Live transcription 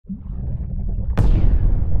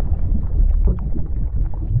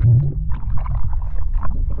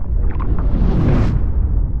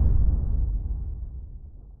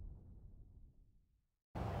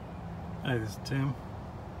this is Tim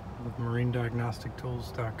with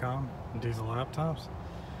MarineDiagnosticTools.com and Diesel Laptops.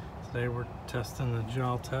 Today we're testing the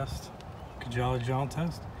Jaltest, Cojali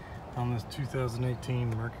Jaltest on this 2018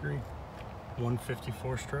 Mercury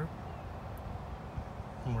 154 stroke.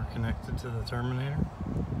 And we're connected to the terminator.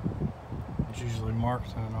 It's usually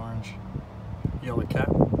marked in an orange yellow cap.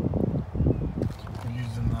 We're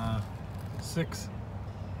using the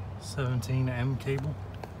 617M cable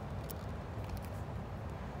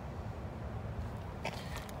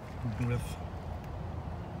with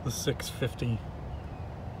the 650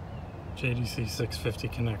 JDC 650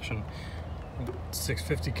 connection.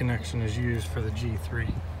 650 connection is used for the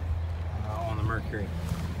G3 on the Mercury.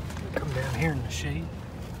 Come down here in the shade.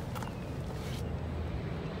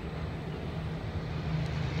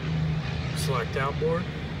 Select outboard.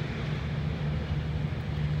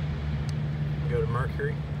 Go to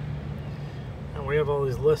Mercury. Now we have all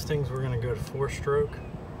these listings. We're going to go to 4-stroke.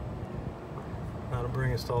 That'll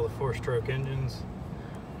bring us to all the 4-stroke engines.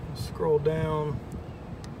 Scroll down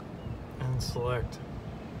and select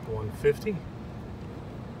 150.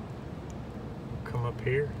 Come up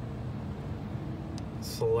here.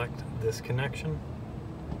 Select this connection.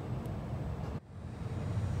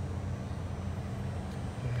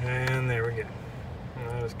 And there we go.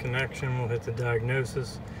 Now this connection, we'll hit the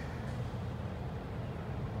diagnosis.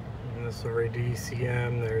 And this will read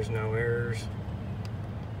ECM, there's no errors.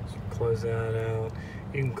 So close that out.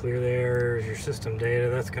 You can clear the errors, your system data,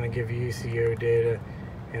 that's going to give you ECO data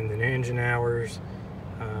and then engine hours.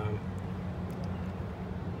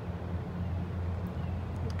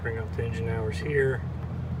 Bring up the engine hours here,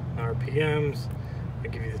 RPMs. I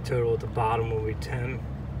give you the total at the bottom will be 10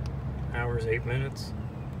 hours, 8 minutes.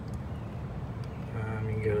 You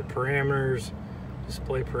can go to parameters,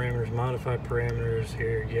 display parameters, modify parameters.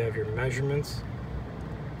 Here you have your measurements,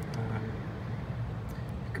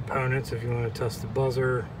 components if you want to test the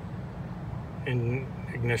buzzer, and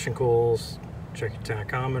ignition coils, check your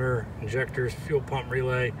tachometer, injectors, fuel pump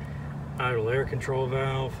relay, idle air control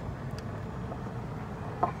valve.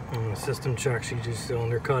 And the system checks, you do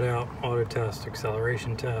cylinder cutout, auto test,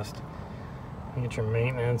 acceleration test. You get your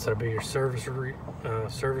maintenance, that'll be your service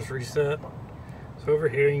reset. So over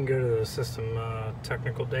here you can go to the system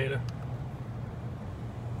technical data.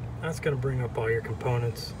 That's going to bring up all your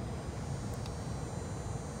components.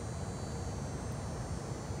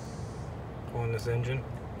 On this engine.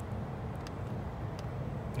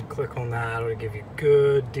 You click on that, it'll give you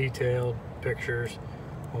good detailed pictures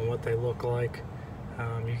on what they look like.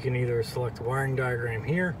 You can either select the wiring diagram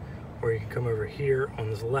here, or you can come over here on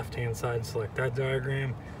this left hand side and select that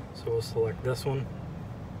diagram. So we'll select this one,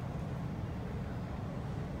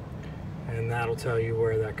 and that'll tell you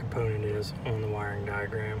where that component is on the wiring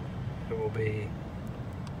diagram. It will be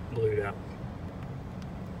blued out,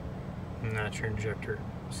 and that's your injector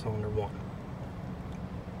cylinder 1.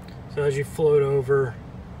 So as you float over,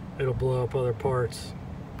 it'll blow up other parts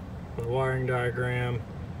of the wiring diagram.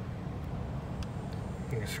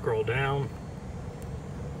 You can scroll down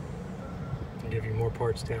and give you more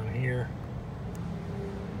parts down here.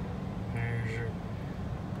 There's your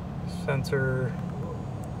sensor.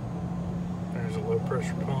 There's a low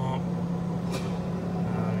pressure pump.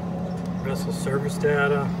 Vessel service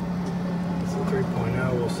data. It's a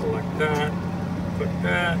 3.0. We'll select that. Click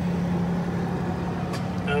that.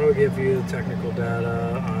 That'll give you the technical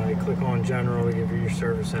data. You click on general to give you your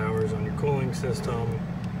service hours on your cooling system,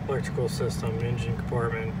 electrical system, engine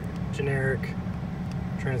compartment, generic,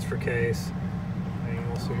 transfer case. And you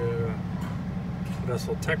also go to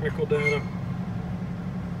vessel technical data.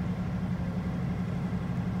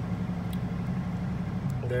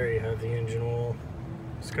 There you have the engine oil,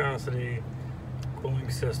 viscosity,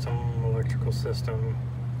 cooling system, electrical system.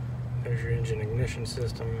 There's your engine ignition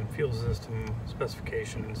system, fuel system,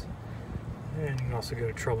 specifications. And you can also go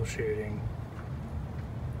to troubleshooting.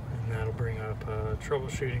 And that'll bring up a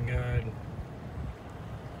troubleshooting guide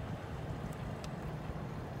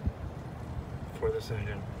for this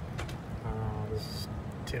engine. This is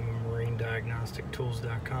Tim with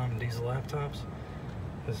MarineDiagnosticTools.com, Diesel Laptops.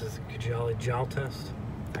 This is the Cojali Jaltest.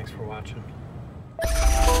 Thanks for watching.